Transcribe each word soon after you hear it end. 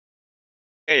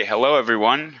Hey, hello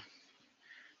everyone.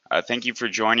 Thank you for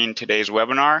joining today's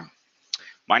webinar.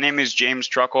 My name is James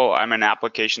Truckle. I'm an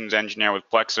applications engineer with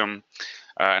Plexim,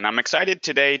 and I'm excited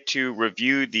today to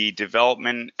review the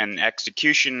development and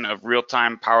execution of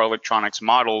real-time power electronics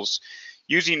models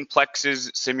using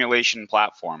Plex's simulation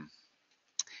platform.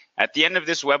 At the end of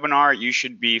this webinar, you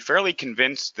should be fairly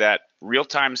convinced that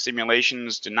real-time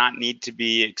simulations do not need to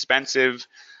be expensive,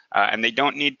 and they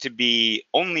don't need to be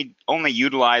only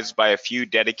utilized by a few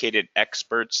dedicated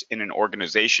experts in an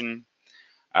organization.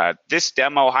 This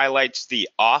demo highlights the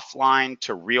offline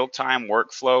to real-time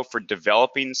workflow for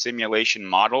developing simulation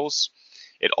models.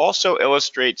 It also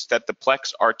illustrates that the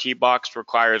PLECS RT box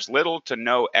requires little to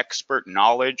no expert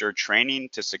knowledge or training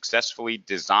to successfully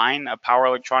design a power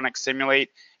electronics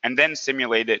simulate and then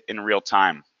simulate it in real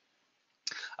time.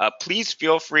 Please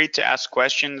feel free to ask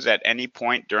questions at any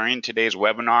point during today's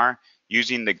webinar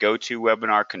using the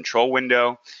GoToWebinar control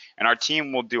window, and our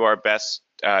team will do our best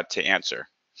to answer.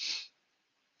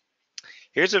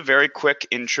 Here's a very quick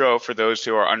intro for those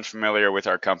who are unfamiliar with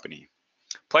our company.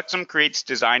 Plexim creates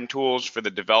design tools for the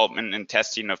development and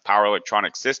testing of power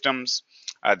electronic systems.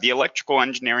 The electrical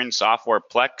engineering software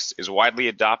PLECS is widely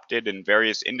adopted in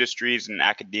various industries and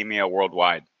academia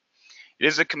worldwide. It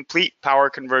is a complete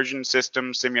power conversion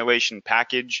system simulation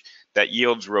package that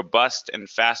yields robust and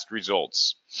fast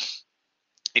results.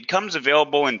 It comes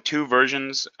available in two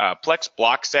versions. PLECS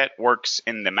BlockSet works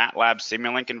in the MATLAB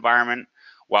Simulink environment,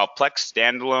 while PLECS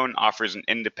Standalone offers an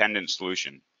independent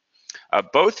solution.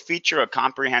 Both feature a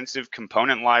comprehensive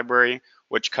component library,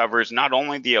 which covers not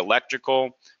only the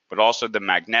electrical, but also the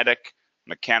magnetic,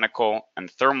 mechanical,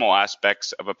 and thermal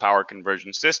aspects of a power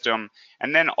conversion system,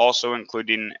 and then also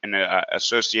including an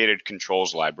associated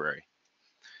controls library.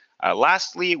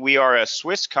 Lastly, we are a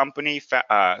Swiss company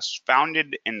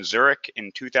founded in Zurich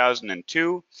in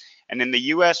 2002, and in the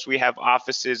US we have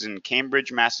offices in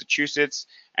Cambridge, Massachusetts,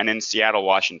 and in Seattle,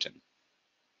 Washington.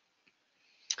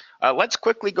 Let's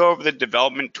quickly go over the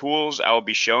development tools I will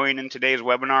be showing in today's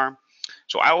webinar.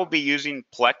 So I will be using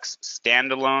PLECS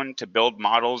Standalone to build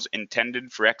models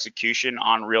intended for execution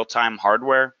on real-time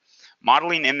hardware.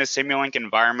 Modeling in the Simulink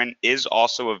environment is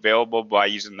also available by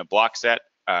using the BlockSet,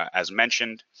 as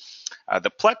mentioned. The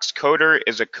PLECS Coder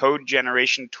is a code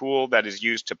generation tool that is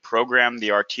used to program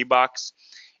the RT box.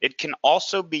 It can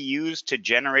also be used to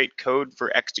generate code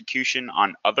for execution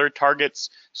on other targets,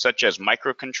 such as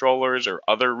microcontrollers or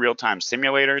other real-time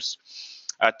simulators.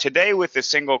 Today, with a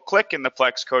single click in the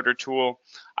PLECS Coder tool,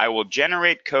 I will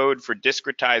generate code for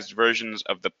discretized versions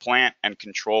of the plant and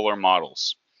controller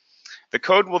models. The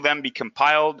code will then be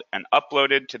compiled and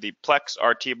uploaded to the PLECS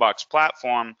RT box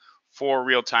platform for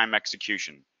real-time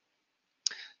execution.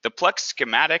 The PLECS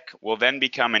schematic will then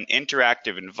become an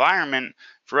interactive environment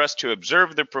for us to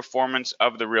observe the performance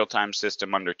of the real-time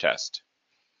system under test.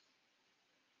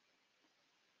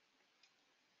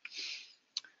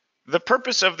 The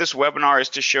purpose of this webinar is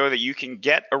to show that you can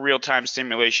get a real-time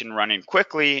simulation running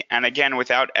quickly and again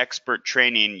without expert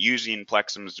training using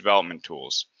Plexim's development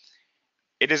tools.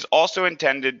 It is also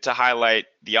intended to highlight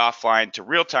the offline to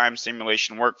real-time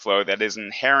simulation workflow that is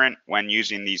inherent when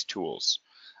using these tools.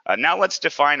 Now let's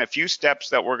define a few steps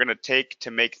that we're going to take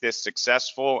to make this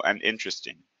successful and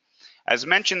interesting. As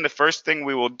mentioned, the first thing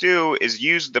we will do is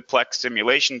use the PLECS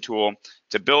simulation tool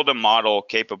to build a model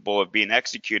capable of being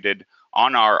executed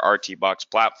on our RT box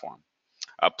platform.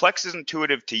 PLECS is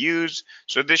intuitive to use,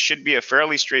 so this should be a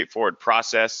fairly straightforward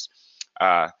process.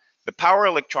 The power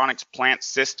electronics plant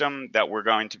system that we're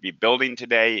going to be building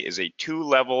today is a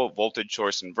 2-level voltage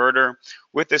source inverter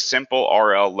with a simple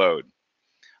RL load.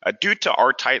 Due to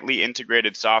our tightly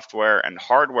integrated software and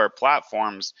hardware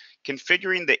platforms,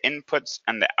 configuring the inputs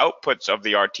and the outputs of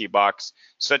the RT box,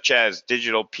 such as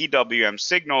digital PWM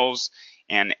signals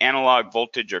and analog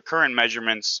voltage or current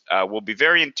measurements, will be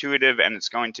very intuitive, and it's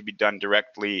going to be done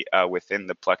directly within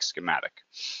the PLECS schematic.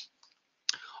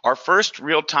 Our first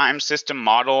real-time system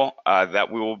model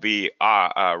that we will be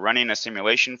running a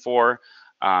simulation for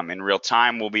in real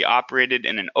time will be operated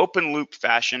in an open loop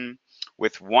fashion,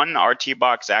 with one RT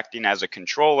box acting as a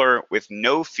controller with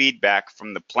no feedback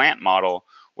from the plant model,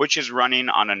 which is running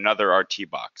on another RT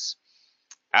box.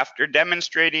 After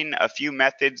demonstrating a few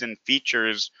methods and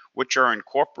features which are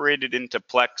incorporated into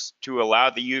PLECS to allow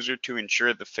the user to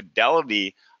ensure the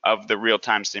fidelity of the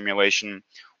real-time simulation,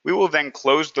 we will then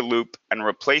close the loop and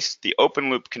replace the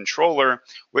open loop controller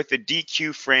with a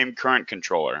DQ frame current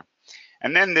controller.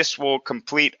 And then this will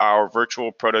complete our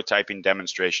virtual prototyping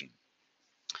demonstration.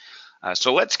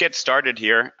 So let's get started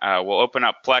here. We'll open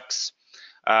up PLECS.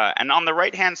 And on the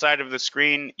right-hand side of the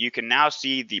screen, you can now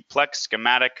see the PLECS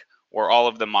schematic where all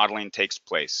of the modeling takes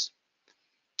place.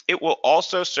 it will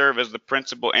also serve as the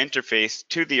principal interface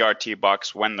to the RT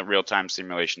box when the real-time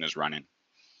simulation is running.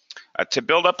 To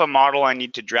build up a model, I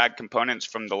need to drag components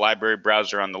from the library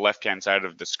browser on the left-hand side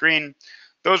of the screen.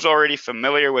 Those already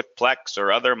familiar with Plex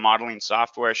or other modeling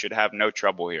software should have no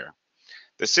trouble here.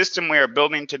 The system we are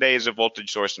building today is a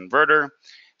voltage source inverter,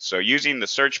 so using the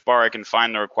search bar I can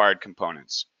find the required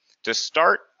components. To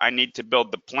start, I need to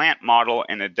build the plant model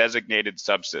in a designated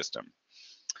subsystem.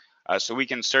 So we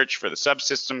can search for the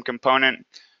subsystem component,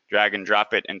 drag and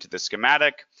drop it into the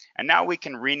schematic, and now we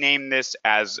can rename this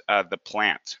as the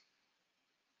plant.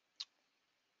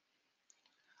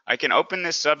 I can open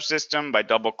this subsystem by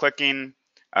double clicking,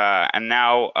 and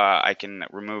now I can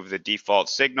remove the default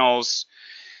signals,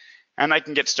 and I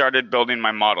can get started building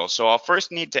my model. So I'll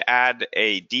first need to add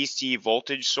a DC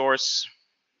voltage source.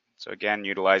 So again,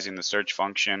 utilizing the search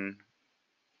function.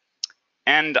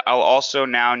 And I'll also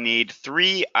now need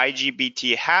 3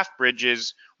 IGBT half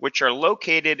bridges, which are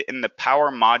located in the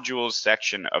power modules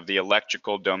section of the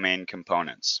electrical domain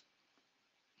components.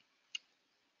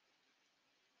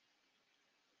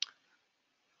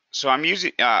 So I'm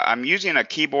using a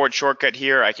keyboard shortcut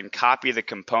here. I can copy the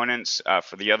components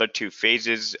for the other 2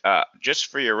 phases. Just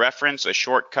for your reference, a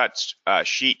shortcut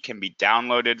sheet can be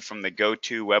downloaded from the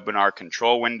GoToWebinar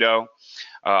control window.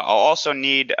 I'll also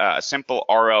need a simple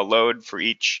RL load for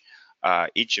each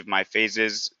of my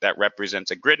phases that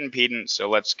represents a grid impedance. So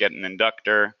let's get an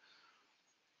inductor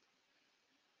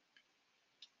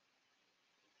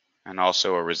and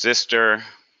also a resistor.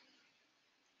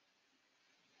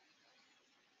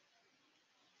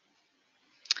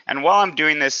 And while I'm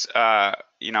doing this, while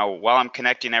I'm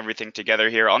connecting everything together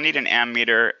here, I'll need an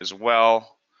ammeter as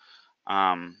well.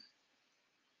 And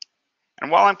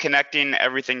while I'm connecting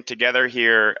everything together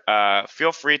here,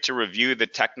 feel free to review the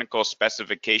technical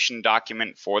specification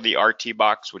document for the RT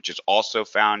box, which is also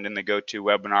found in the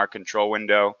GoToWebinar control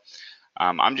window.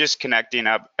 I'm just connecting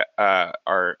up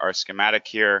our schematic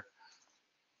here.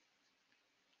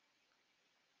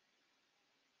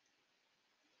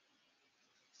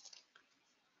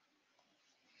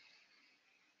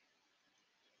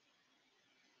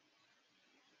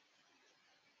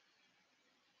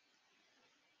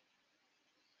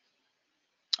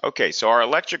 Okay, so our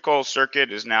electrical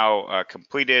circuit is now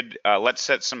completed. Let's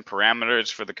set some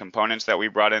parameters for the components that we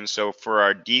brought in. So for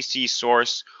our DC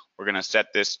source, we're going to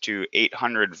set this to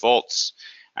 800 volts,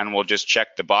 and we'll just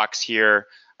check the box here,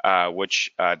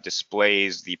 which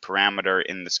displays the parameter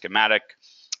in the schematic.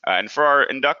 And for our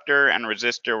inductor and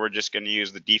resistor, we're just going to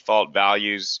use the default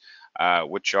values,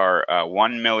 which are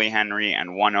 1 millihenry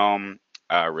and 1 ohm,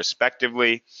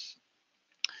 respectively.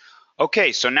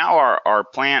 Okay, so now our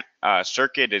plant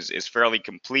circuit is fairly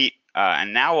complete,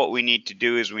 and now what we need to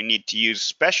do is we need to use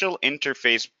special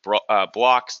interface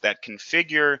blocks that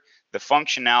configure the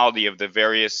functionality of the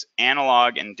various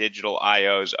analog and digital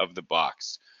IOs of the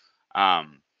box.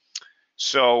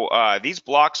 These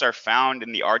blocks are found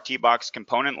in the RT box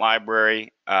component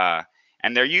library,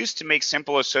 and they're used to make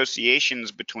simple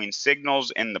associations between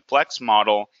signals in the Plex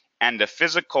model and a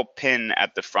physical pin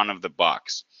at the front of the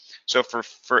box. So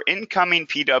for incoming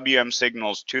PWM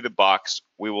signals to the box,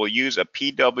 we will use a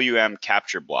PWM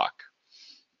capture block.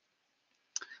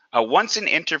 Once an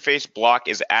interface block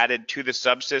is added to the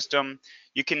subsystem,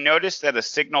 you can notice that a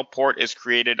signal port is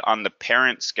created on the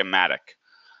parent schematic.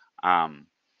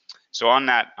 So on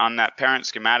that parent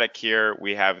schematic here,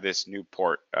 we have this new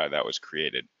port that was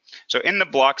created. So in the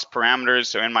blocks parameters,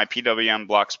 so in my PWM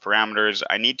blocks parameters,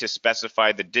 I need to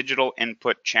specify the digital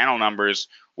input channel numbers,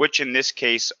 which in this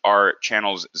case are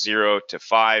channels 0 to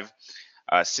 5.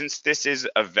 Since this is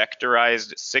a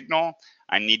vectorized signal,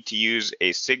 I need to use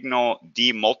a signal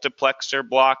demultiplexer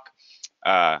block,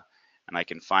 and I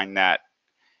can find that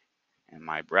in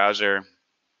my browser.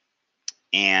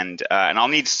 And I'll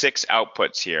need 6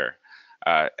 outputs here.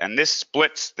 And this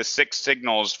splits the 6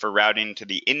 signals for routing to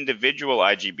the individual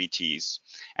IGBTs.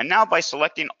 And now by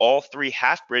selecting all 3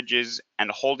 half bridges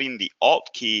and holding the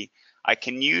Alt key, I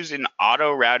can use an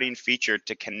auto routing feature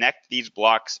to connect these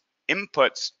blocks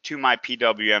inputs to my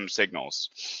PWM signals.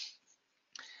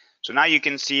 So now you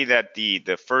can see that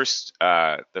the first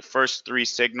 3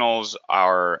 signals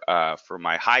are for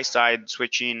my high side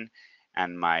switching,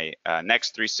 and my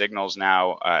next 3 signals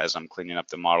now, as I'm cleaning up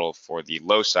the model, for the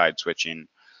low side switching.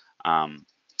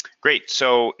 Great,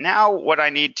 so now what I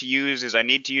need to use is I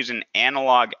need to use an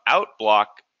analog out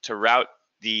block to route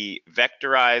the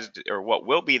vectorized, or what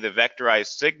will be the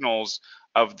vectorized signals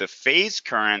of the phase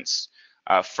currents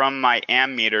from my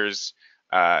ammeters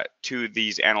to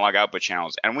these analog output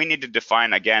channels. And we need to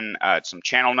define, again, some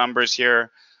channel numbers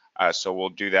here. So we'll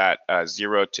do that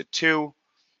 0 to 2.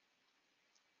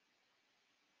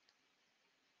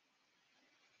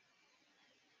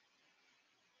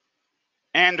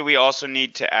 And we also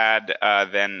need to add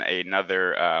then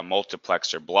another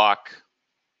multiplexer block.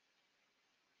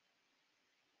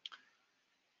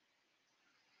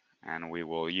 And we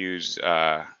will use,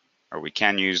 or we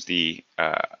can use the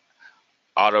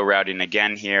auto routing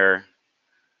again here.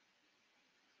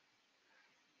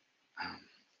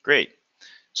 Great.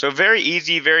 So very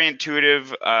easy, very intuitive.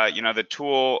 The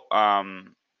tool,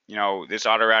 this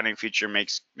auto routing feature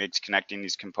makes connecting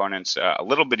these components a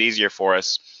little bit easier for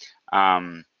us.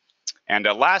 And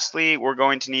lastly, we're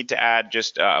going to need to add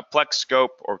just a Plex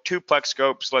scope or two Plex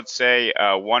scopes, let's say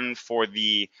one for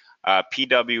the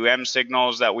PWM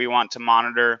signals that we want to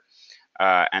monitor,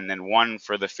 and then one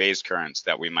for the phase currents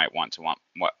that we might want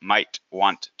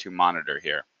to monitor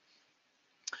here.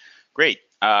 Great.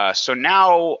 So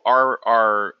now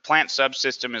our plant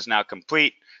subsystem is now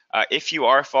complete. If you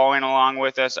are following along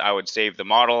with us, I would save the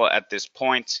model at this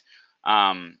point.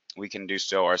 We can do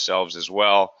so ourselves as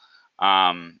well.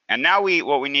 And now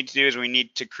what we need to do is we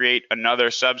need to create another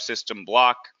subsystem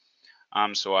block.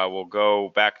 So I will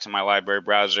go back to my library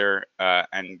browser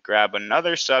and grab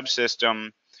another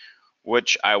subsystem,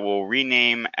 which I will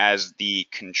rename as the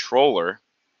controller.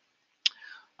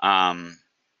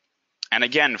 And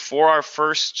again, for our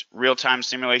first real-time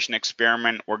simulation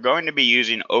experiment, we're going to be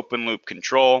using open loop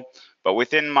control, but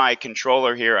within my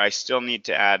controller here, I still need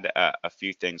to add a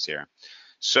few things here.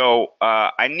 So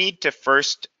I need to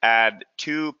first add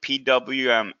two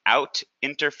PWM out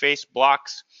interface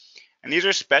blocks. And these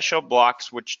are special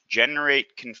blocks which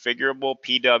generate configurable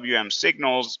PWM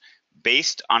signals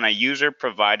based on a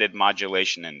user-provided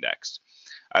modulation index.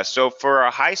 So for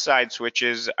our high side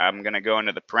switches, I'm going to go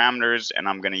into the parameters and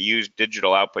I'm going to use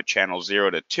digital output channel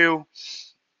 0 to 2.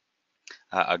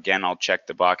 Again, I'll check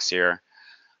the box here.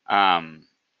 And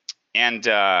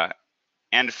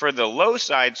for the low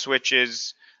side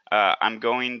switches, I'm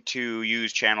going to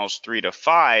use channels 3 to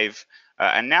 5.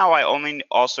 And now I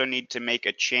also need to make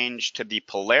a change to the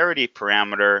polarity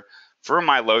parameter for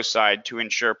my low side to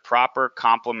ensure proper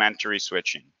complementary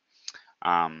switching.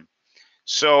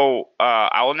 So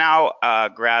I will now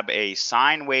grab a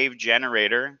sine wave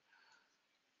generator,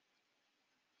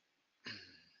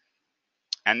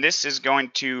 and this is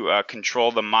going to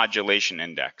control the modulation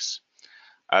index.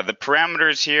 The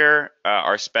parameters here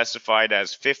are specified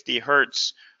as 50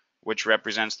 Hertz, which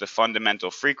represents the fundamental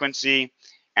frequency,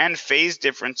 and phase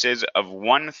differences of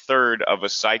 1/3 of a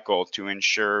cycle to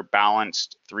ensure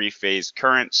balanced three-phase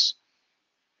currents.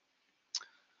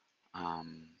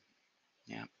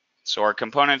 So our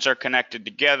components are connected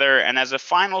together, and as a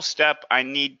final step, I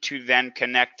need to then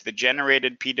connect the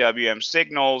generated PWM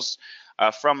signals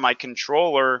from my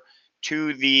controller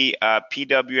to the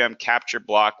PWM capture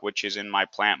block, which is in my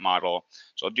plant model.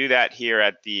 So I'll do that here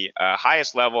at the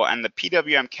highest level, and the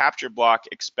PWM capture block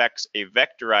expects a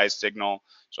vectorized signal,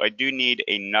 so I do need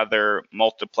another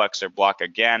multiplexer block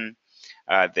again.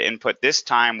 The input this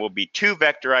time will be two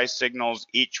vectorized signals,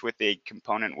 each with a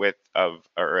component width of,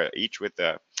 or each with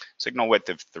a signal width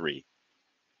of 3.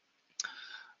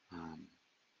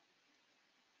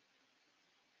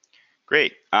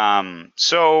 Great.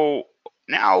 So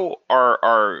now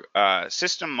our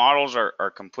system models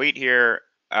are complete here.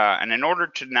 And in order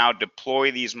to now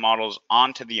deploy these models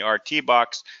onto the RT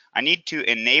box, I need to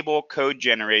enable code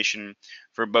generation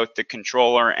for both the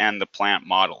controller and the plant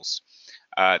models.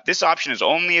 This option is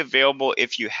only available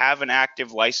if you have an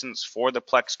active license for the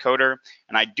Plex coder,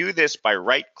 and I do this by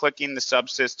right-clicking the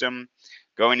subsystem,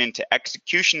 going into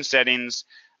execution settings,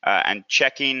 and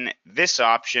checking this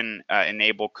option,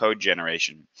 enable code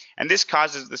generation. And this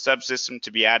causes the subsystem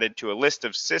to be added to a list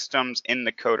of systems in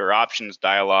the coder options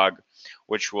dialog,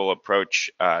 which we'll approach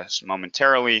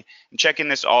momentarily. And checking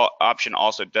this option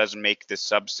also does make the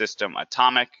subsystem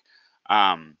atomic.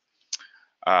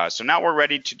 So now we're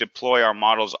ready to deploy our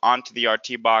models onto the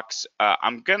RT box.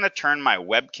 I'm going to turn my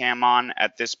webcam on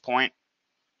at this point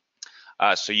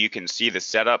so you can see the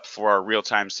setup for our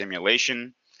real-time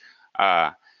simulation.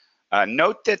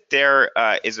 Note that there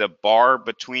is a bar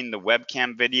between the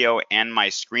webcam video and my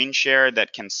screen share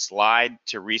that can slide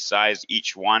to resize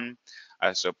each one.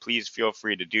 So please feel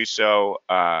free to do so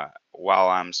while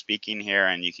I'm speaking here,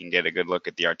 and you can get a good look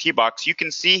at the RT box. You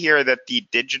can see here that the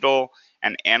digital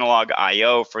and analog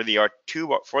I/O for the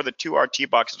two RT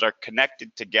boxes are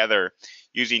connected together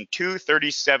using two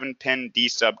 37-pin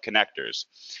D-sub connectors.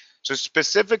 So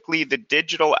specifically, the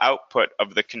digital output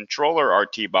of the controller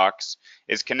RT box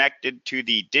is connected to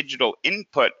the digital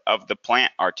input of the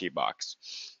plant RT box.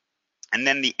 And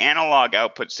then the analog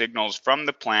output signals from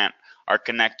the plant are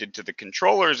connected to the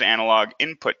controller's analog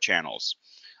input channels.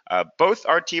 Both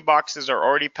RT boxes are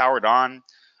already powered on.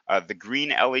 The green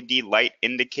LED light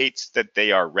indicates that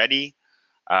they are ready.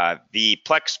 The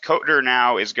Plex coder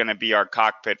now is going to be our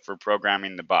cockpit for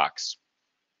programming the box.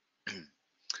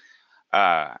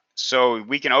 So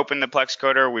we can open the Plex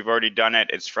coder. We've already done it.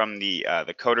 It's from the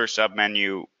coder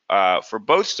submenu. For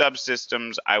both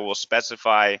subsystems, I will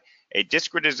specify a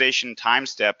discretization time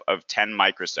step of 10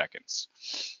 microseconds.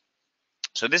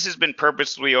 So this has been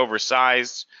purposely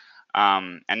oversized,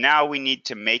 and now we need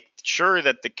to make sure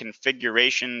that the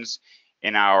configurations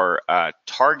in our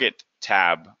target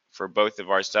tab for both of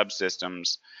our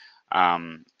subsystems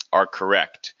are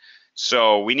correct.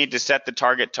 So we need to set the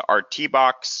target to RT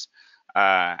box,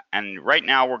 and right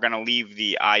now we're going to leave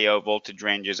the IO voltage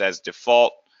ranges as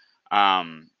default.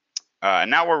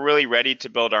 Now we're really ready to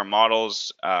build our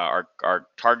models. Our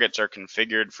targets are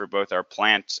configured for both our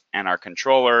plant and our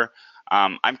controller.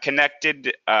 I'm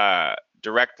connected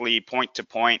directly point to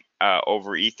point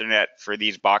over Ethernet for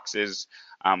these boxes,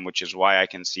 which is why I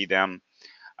can see them.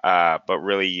 But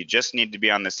really, you just need to be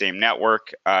on the same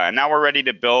network. And now we're ready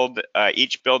to build.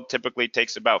 Each build typically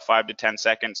takes about 5 to 10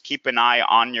 seconds. Keep an eye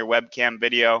on your webcam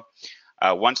video.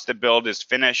 Once the build is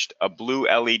finished, a blue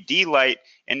LED light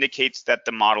indicates that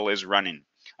the model is running.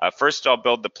 First, I'll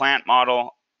build the plant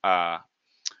model,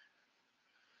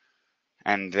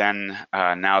 and then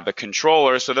now the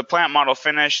controller. So the plant model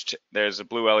finished. There's a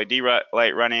blue LED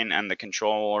light running, and the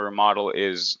controller model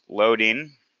is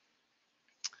loading.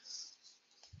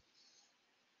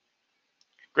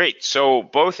 Great, so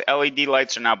both LED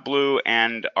lights are now blue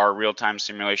and our real-time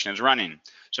simulation is running.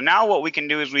 So now what we can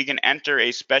do is we can enter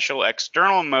a special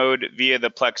external mode via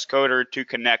the Plex coder to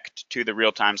connect to the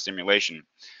real-time simulation.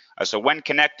 So when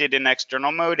connected in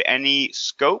external mode, any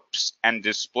scopes and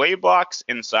display blocks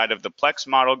inside of the Plex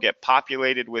model get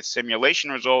populated with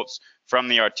simulation results from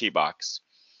the RT box.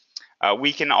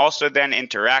 We can also then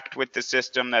interact with the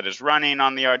system that is running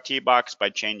on the RT box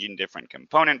by changing different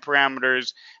component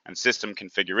parameters and system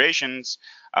configurations.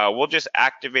 We'll just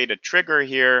activate a trigger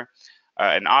here,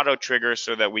 an auto trigger,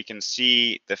 so that we can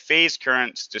see the phase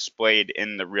currents displayed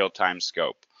in the real-time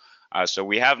scope. So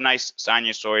we have nice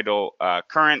sinusoidal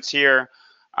currents here.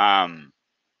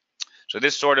 So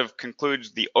this sort of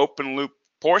concludes the open loop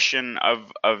portion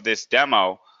of this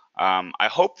demo. I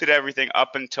hope that everything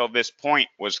up until this point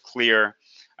was clear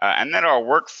and that our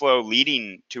workflow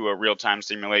leading to a real-time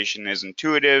simulation is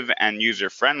intuitive and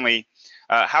user-friendly.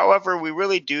 However, we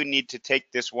really do need to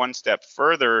take this one step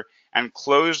further and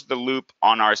close the loop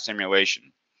on our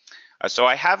simulation. So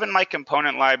I have in my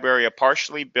component library a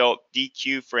partially built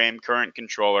DQ frame current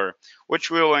controller,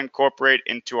 which we will incorporate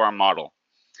into our model.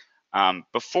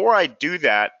 Before I do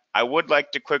that, I would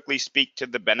like to quickly speak to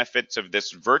the benefits of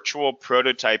this virtual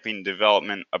prototyping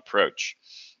development approach.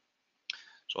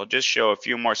 So I'll just show a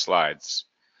few more slides.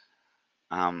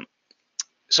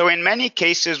 So in many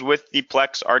cases with the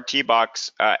Plex RT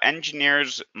box,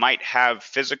 engineers might have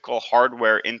physical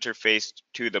hardware interfaced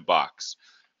to the box.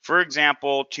 For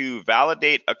example, to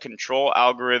validate a control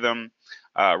algorithm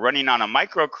running on a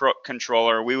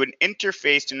microcontroller, we would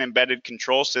interface an embedded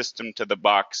control system to the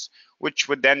box, which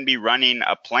would then be running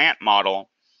a plant model,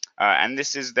 and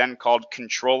this is then called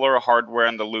controller hardware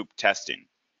in the loop testing.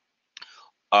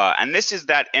 And this is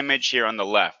that image here on the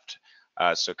left.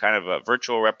 So kind of a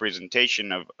virtual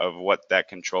representation of what that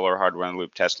controller hardware in the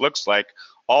loop test looks like.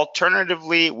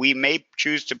 Alternatively, we may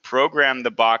choose to program the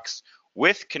box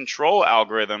with control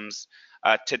algorithms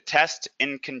to test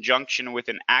in conjunction with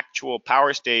an actual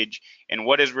power stage in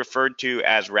what is referred to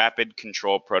as rapid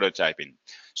control prototyping.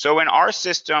 So in our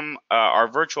system, our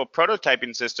virtual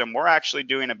prototyping system, we're actually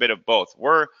doing a bit of both.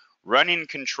 We're running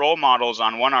control models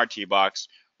on one RT box,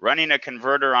 running a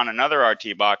converter on another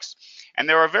RT box, and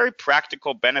there are very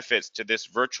practical benefits to this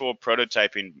virtual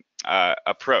prototyping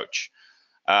approach.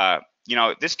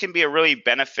 This can be a really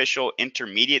beneficial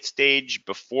intermediate stage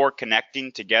before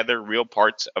connecting together real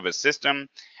parts of a system,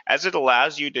 as it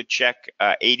allows you to check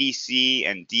ADC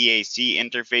and DAC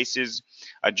interfaces,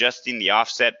 adjusting the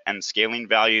offset and scaling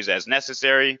values as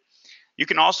necessary. You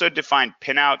can also define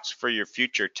pinouts for your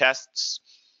future tests.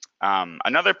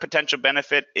 Another potential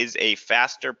benefit is a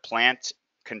faster plant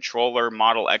controller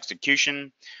model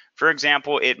execution. For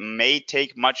example, it may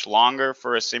take much longer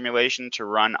for a simulation to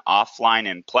run offline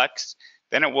in Plex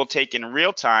than it will take in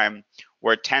real time,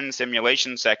 where 10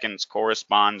 simulation seconds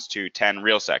corresponds to 10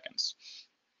 real seconds.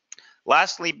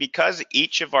 Lastly, because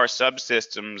each of our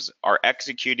subsystems are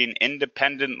executing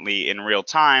independently in real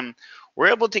time,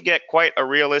 we're able to get quite a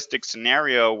realistic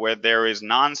scenario where there is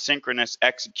non-synchronous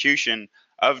execution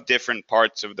of different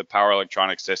parts of the power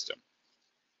electronic system.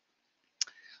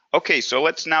 Okay, so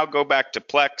let's now go back to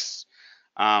Plex.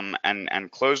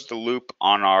 and close the loop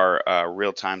on our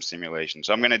real-time simulation.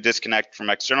 So I'm going to disconnect from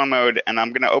external mode, and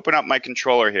I'm going to open up my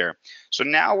controller here. So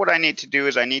now what I need to do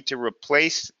is I need to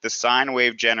replace the sine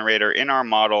wave generator in our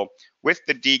model with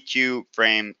the DQ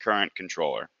frame current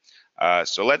controller.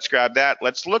 So let's grab that.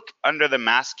 Let's look under the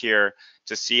mask here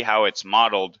to see how it's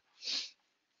modeled.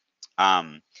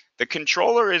 The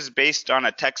controller is based on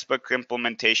a textbook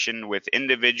implementation with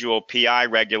individual PI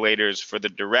regulators for the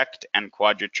direct and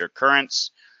quadrature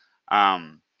currents.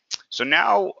 So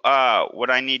now what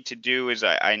I need to do is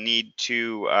I need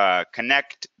to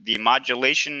connect the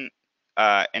modulation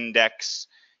index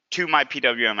to my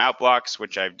PWM out blocks,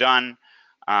 which I've done.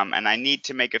 And I need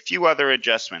to make a few other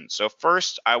adjustments. So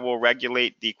first, I will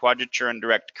regulate the quadrature and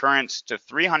direct currents to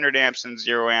 300 amps and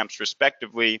 0 amps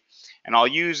respectively, and I'll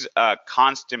use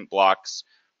constant blocks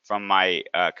from my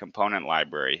component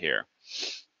library here.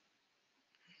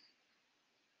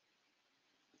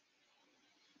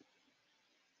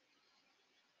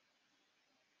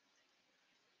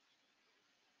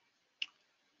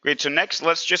 Great, so next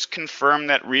let's just confirm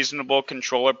that reasonable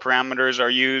controller parameters are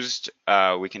used.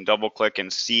 We can double click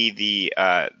and see the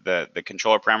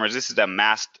controller parameters. This is a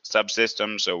masked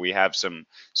subsystem, so we have some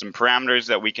parameters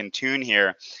that we can tune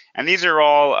here. And these are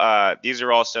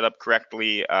all set up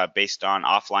correctly based on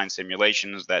offline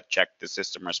simulations that check the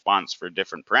system response for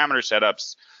different parameter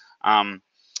setups.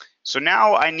 So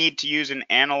now I need to use an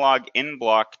analog in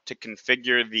block to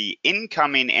configure the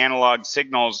incoming analog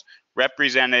signals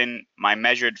representing my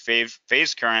measured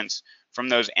phase currents from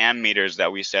those ammeters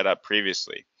that we set up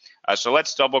previously. So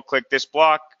let's double click this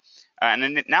block. And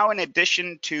then now, in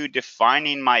addition to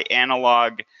defining my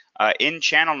analog in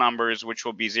channel numbers, which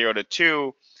will be 0 to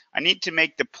 2, I need to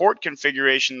make the port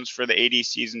configurations for the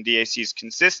ADCs and DACs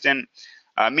consistent,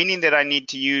 meaning that I need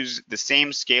to use the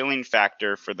same scaling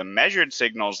factor for the measured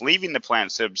signals leaving the plant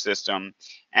subsystem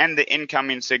and the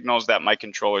incoming signals that my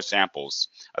controller samples.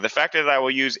 The factor that I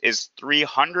will use is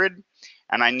 300,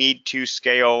 and I need to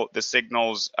scale the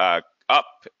signals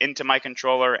up into my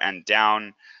controller and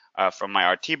down from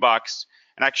my RT box.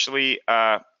 And actually,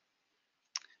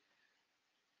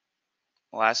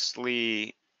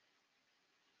 lastly,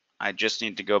 I just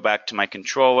need to go back to my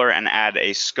controller and add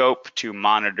a scope to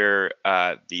monitor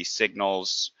the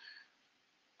signals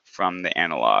from the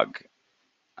analog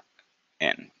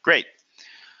in. Great.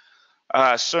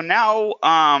 So now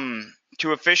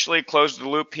to officially close the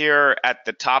loop here at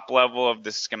the top level of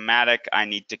the schematic, I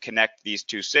need to connect these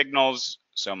two signals.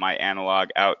 So my analog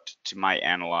out to my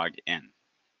analog in.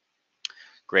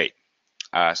 Great.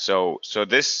 So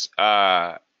this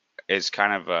is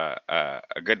kind of a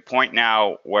good point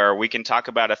now where we can talk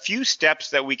about a few steps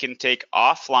that we can take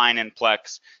offline in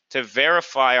Plex to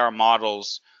verify our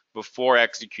models before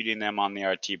executing them on the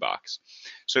RT box.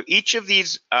 So each of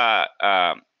these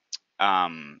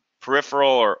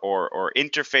peripheral or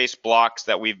interface blocks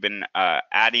that we've been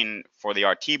adding for the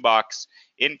RT box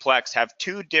in Plex have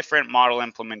two different model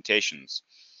implementations.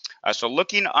 So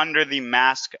looking under the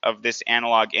mask of this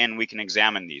analog in, we can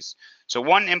examine these. So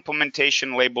one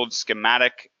implementation labeled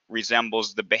schematic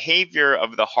resembles the behavior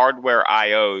of the hardware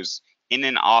IOs in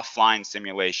an offline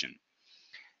simulation.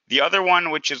 The other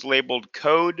one, which is labeled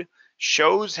code,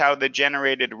 shows how the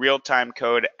generated real-time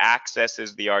code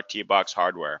accesses the RT box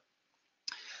hardware.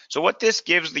 So what this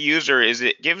gives the user is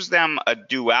it gives them a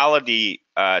duality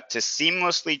to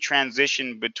seamlessly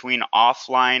transition between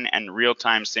offline and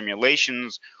real-time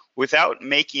simulations without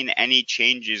making any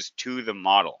changes to the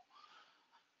model.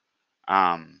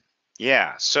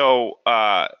 So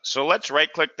let's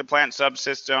right-click the plant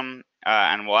subsystem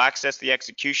and we'll access the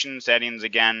execution settings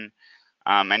again.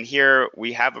 And here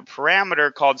we have a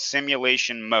parameter called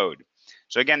simulation mode.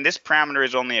 So again, this parameter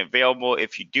is only available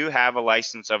if you do have a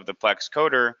license of the Plex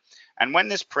coder. And when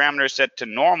this parameter is set to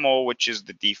normal, which is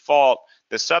the default,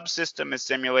 the subsystem is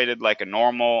simulated like a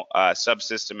normal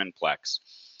subsystem in Plex.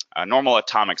 A normal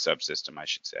atomic subsystem, I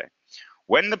should say.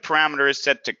 When the parameter is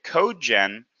set to code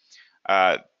gen,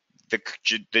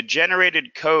 the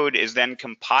generated code is then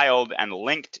compiled and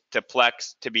linked to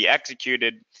Plex to be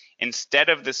executed instead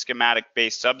of the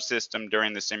schematic-based subsystem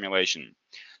during the simulation.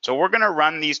 So we're going to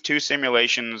run these two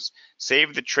simulations,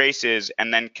 save the traces,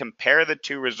 and then compare the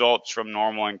two results from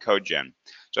normal and code gen.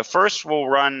 So first we'll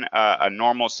run a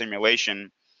normal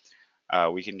simulation.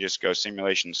 We can just go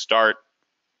simulation start.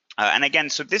 And again,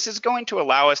 so this is going to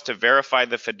allow us to verify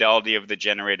the fidelity of the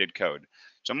generated code.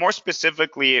 So more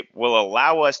specifically, it will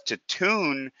allow us to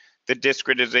tune the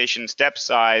discretization step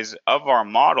size of our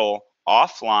model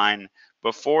offline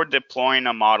before deploying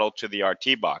a model to the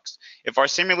RT box. If our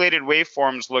simulated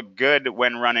waveforms look good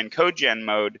when run in code gen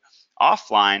mode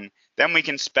offline, then we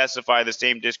can specify the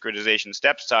same discretization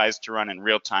step size to run in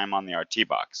real time on the RT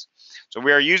box. So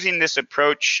we are using this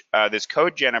approach, this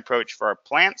code gen approach for our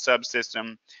plant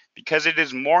subsystem because it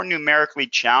is more numerically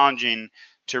challenging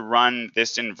to run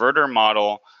this inverter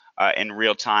model in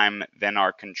real time than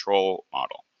our control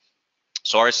model.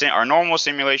 So our normal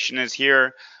simulation is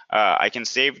here. I can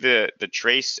save the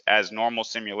trace as normal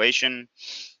simulation.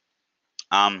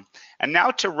 And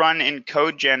now to run in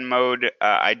code gen mode,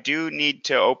 I do need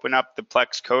to open up the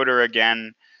Plex coder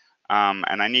again,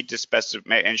 and I need to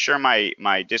ensure my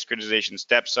discretization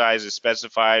step size is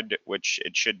specified, which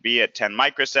it should be at 10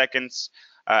 microseconds.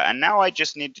 And now I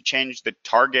just need to change the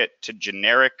target to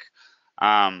generic.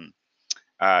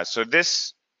 So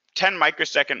this 10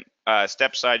 microsecond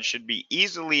step size should be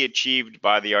easily achieved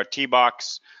by the RT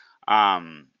box.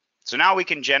 So now we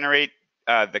can generate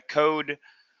the code.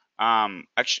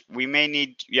 Actually, we may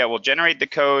need, we'll generate the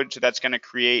code. So that's going to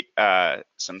create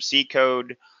some C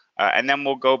code. And then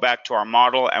we'll go back to our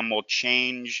model and we'll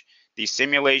change the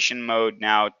simulation mode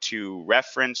now to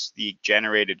reference the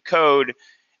generated code,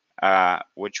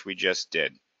 which we just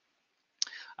did.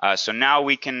 So now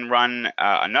we can run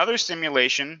another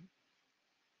simulation.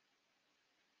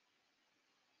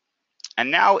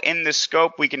 And now in the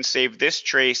scope, we can save this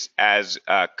trace as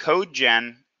code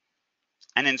gen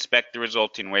and inspect the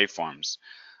resulting waveforms.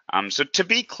 So to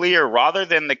be clear, rather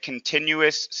than the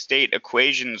continuous state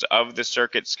equations of the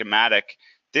circuit schematic,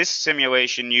 this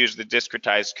simulation used the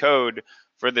discretized code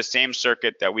for the same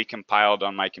circuit that we compiled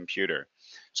on my computer.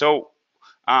 So,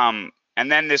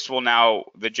 and then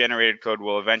the generated code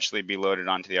will eventually be loaded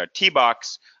onto the RT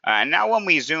box. And now when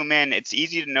we zoom in, it's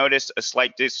easy to notice a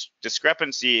slight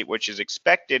discrepancy, which is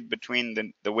expected between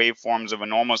the waveforms of a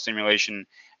normal simulation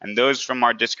and those from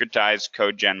our discretized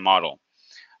code gen model.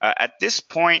 At this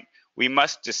point, we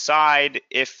must decide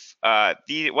if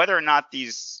whether or not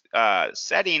these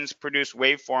settings produce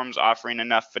waveforms offering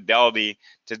enough fidelity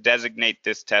to designate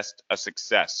this test a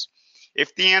success.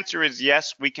 If the answer is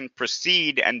yes, we can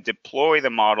proceed and deploy the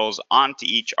models onto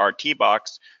each RT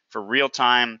box for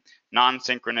real-time,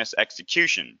 non-synchronous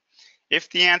execution. If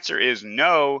the answer is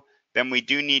no, then we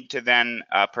do need to then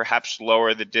perhaps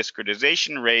lower the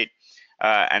discretization rate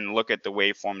and look at the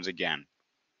waveforms again.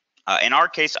 In our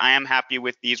case, I am happy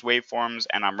with these waveforms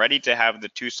and I'm ready to have the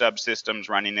two subsystems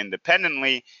running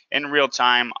independently in real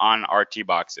time on RT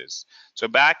boxes. So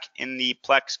back in the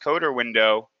Plex coder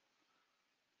window,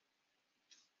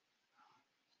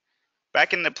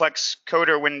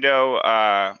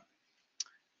 let's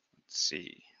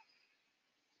see.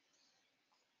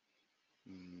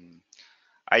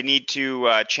 I need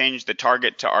to change the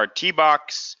target to RT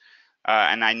box.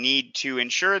 And I need to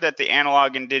ensure that the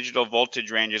analog and digital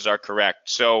voltage ranges are correct.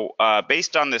 So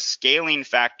based on the scaling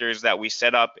factors that we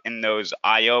set up in those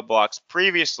I/O blocks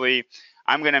previously,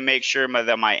 I'm going to make sure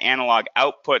that my analog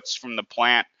outputs from the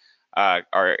plant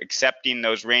are accepting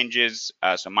those ranges,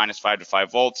 so -5 to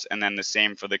 5 volts, and then the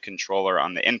same for the controller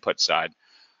on the input side.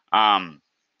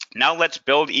 Now let's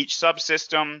build each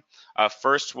subsystem.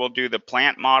 First, we'll do the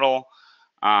plant model.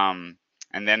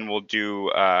 And then we'll do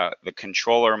the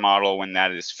controller model when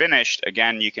that is finished.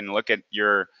 Again, you can look at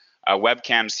your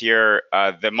webcams here.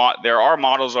 There are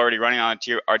models already running on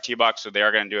the RT box, so they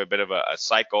are going to do a bit of a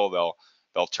cycle.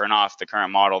 They'll turn off the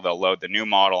current model, they'll load the new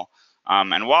model.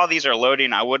 And while these are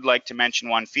loading, I would like to mention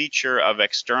one feature of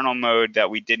external mode that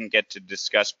we didn't get to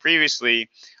discuss previously.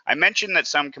 I mentioned that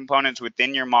some components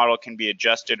within your model can be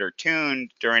adjusted or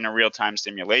tuned during a real-time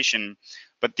simulation,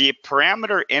 but the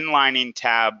parameter inlining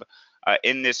tab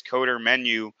in this coder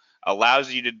menu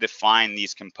allows you to define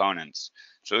these components.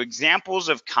 So examples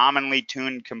of commonly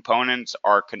tuned components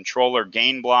are controller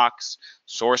gain blocks,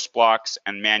 source blocks,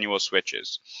 and manual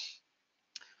switches.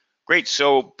 Great,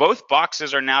 so both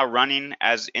boxes are now running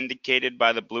as indicated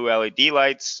by the blue LED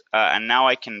lights, and now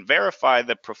I can verify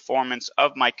the performance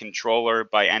of my controller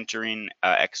by entering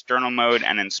external mode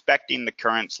and inspecting the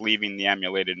currents leaving the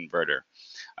emulated inverter.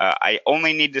 I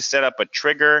only need to set up a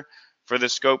trigger for the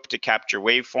scope to capture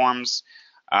waveforms.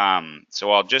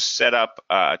 So I'll just set up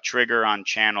a trigger on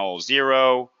channel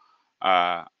 0,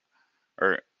 and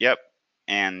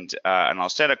I'll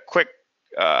set a quick,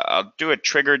 I'll do a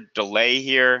trigger delay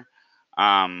here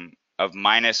of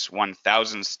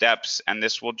 -1000 steps, and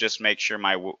this will just make sure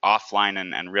my offline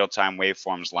and real-time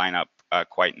waveforms line up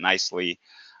quite nicely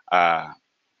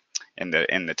in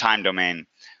the time domain.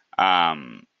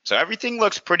 So everything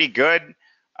looks pretty good.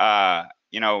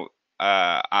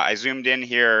 I zoomed in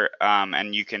here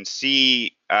and you can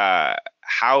see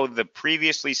how the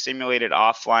previously simulated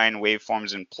offline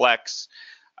waveforms in Plex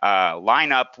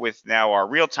line up with now our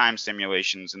real-time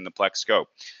simulations in the Plex scope.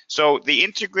 So the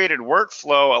integrated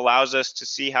workflow allows us to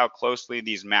see how closely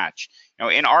these match.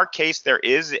 In our case, there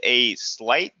is a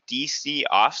slight DC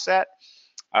offset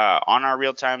on our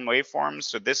real-time waveforms,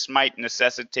 so this might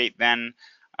necessitate then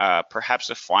perhaps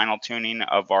a final tuning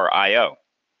of our I/O.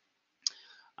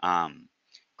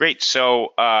 Great.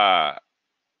 So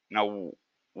now,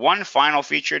 one final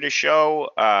feature to show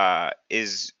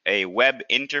is a web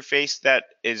interface that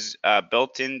is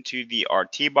built into the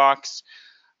RT box.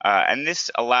 And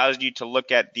this allows you to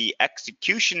look at the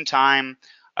execution time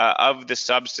of the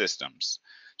subsystems.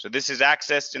 So this is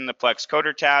accessed in the Plex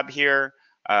Coder tab here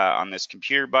on this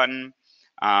computer button.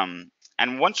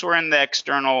 And once we're in the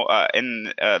external,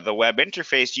 the web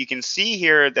interface, you can see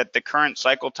here that the current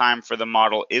cycle time for the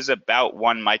model is about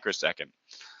 1 microsecond.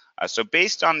 So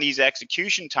based on these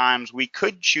execution times, we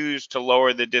could choose to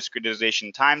lower the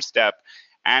discretization time step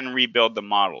and rebuild the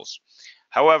models.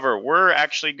 However, we're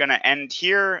actually going to end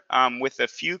here with a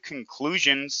few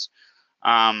conclusions.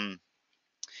 The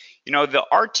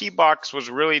RT box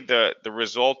was really the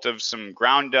result of some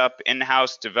ground up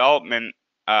in-house development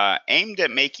aimed at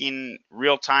making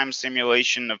real-time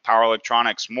simulation of power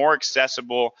electronics more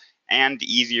accessible and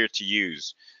easier to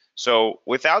use. So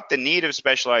without the need of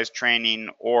specialized training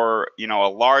or a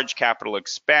large capital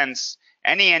expense,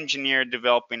 any engineer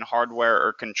developing hardware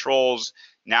or controls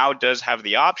now does have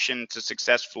the option to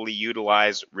successfully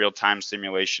utilize real-time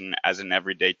simulation as an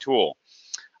everyday tool.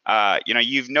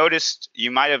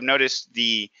 You might have noticed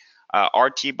the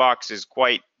RT box is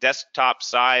quite desktop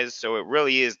size, so it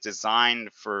really is designed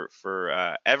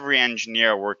for every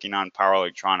engineer working on power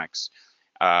electronics.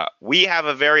 We have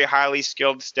a very highly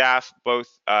skilled staff both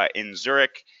in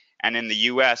Zurich and in the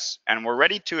US, and we're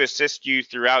ready to assist you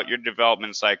throughout your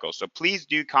development cycle. So please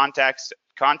do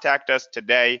contact us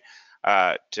today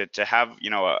to have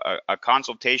a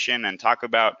consultation and talk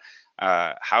about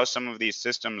how some of these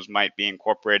systems might be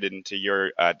incorporated into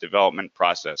your development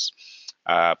process.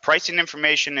 Pricing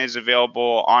information is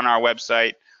available on our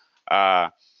website.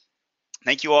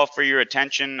 Thank you all for your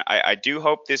attention. I do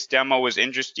hope this demo was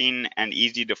interesting and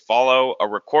easy to follow. A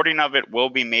recording of it will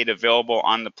be made available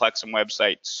on the Plexim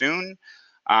website soon.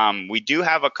 We do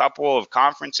have a couple of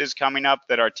conferences coming up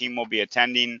that our team will be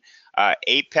attending.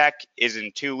 APEC is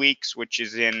in 2 weeks, which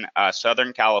is in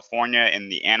Southern California in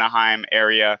the Anaheim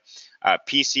area.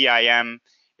 PCIM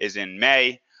is in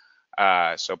May.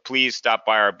 So please stop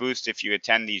by our booth if you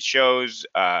attend these shows.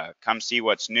 Come see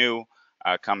what's new.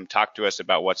 Come talk to us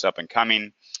about what's up and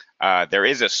coming. There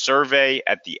is a survey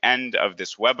at the end of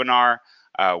this webinar.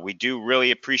 We do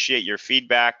really appreciate your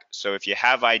feedback. So if you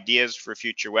have ideas for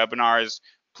future webinars,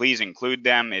 please include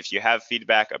them. If you have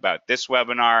feedback about this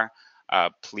webinar,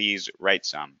 please write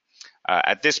some.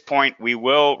 At this point, we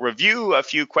will review a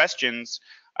few questions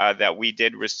that we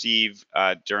did receive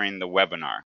during the webinar.